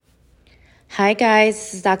Hi guys,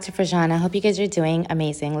 this is Dr. Farjana. I hope you guys are doing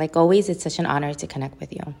amazing. Like always, it's such an honor to connect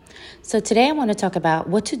with you. So today I want to talk about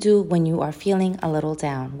what to do when you are feeling a little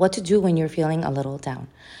down. What to do when you're feeling a little down.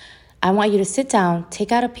 I want you to sit down,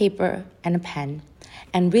 take out a paper and a pen,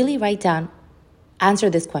 and really write down, answer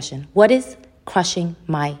this question. What is crushing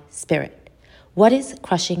my spirit? What is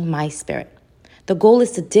crushing my spirit? The goal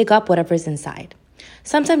is to dig up whatever's inside.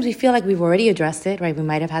 Sometimes we feel like we've already addressed it, right? We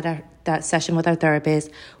might have had that session with our therapist.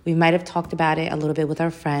 We might have talked about it a little bit with our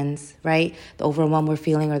friends, right? The overwhelm we're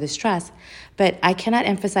feeling or the stress. But I cannot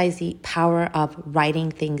emphasize the power of writing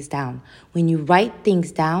things down. When you write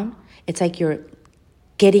things down, it's like you're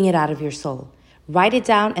getting it out of your soul. Write it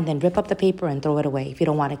down and then rip up the paper and throw it away if you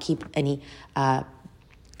don't want to keep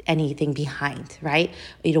anything behind, right?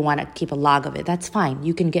 You don't want to keep a log of it. That's fine.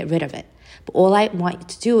 You can get rid of it. But all I want you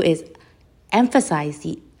to do is emphasize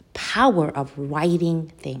the power of writing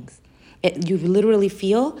things. You literally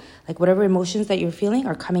feel like whatever emotions that you're feeling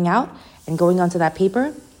are coming out and going onto that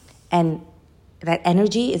paper, and that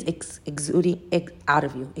energy is exuding out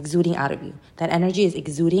of you. That energy is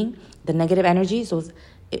exuding. The negative energies, those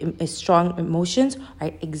strong emotions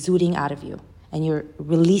are exuding out of you, and you're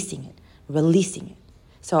releasing it.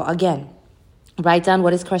 So again, write down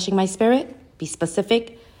what is crushing my spirit. Be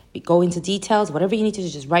specific. Go into details. Whatever you need to do,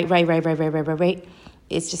 just write.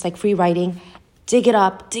 It's just like free writing. Dig it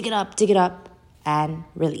up, and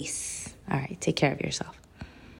release. All right, take care of yourself.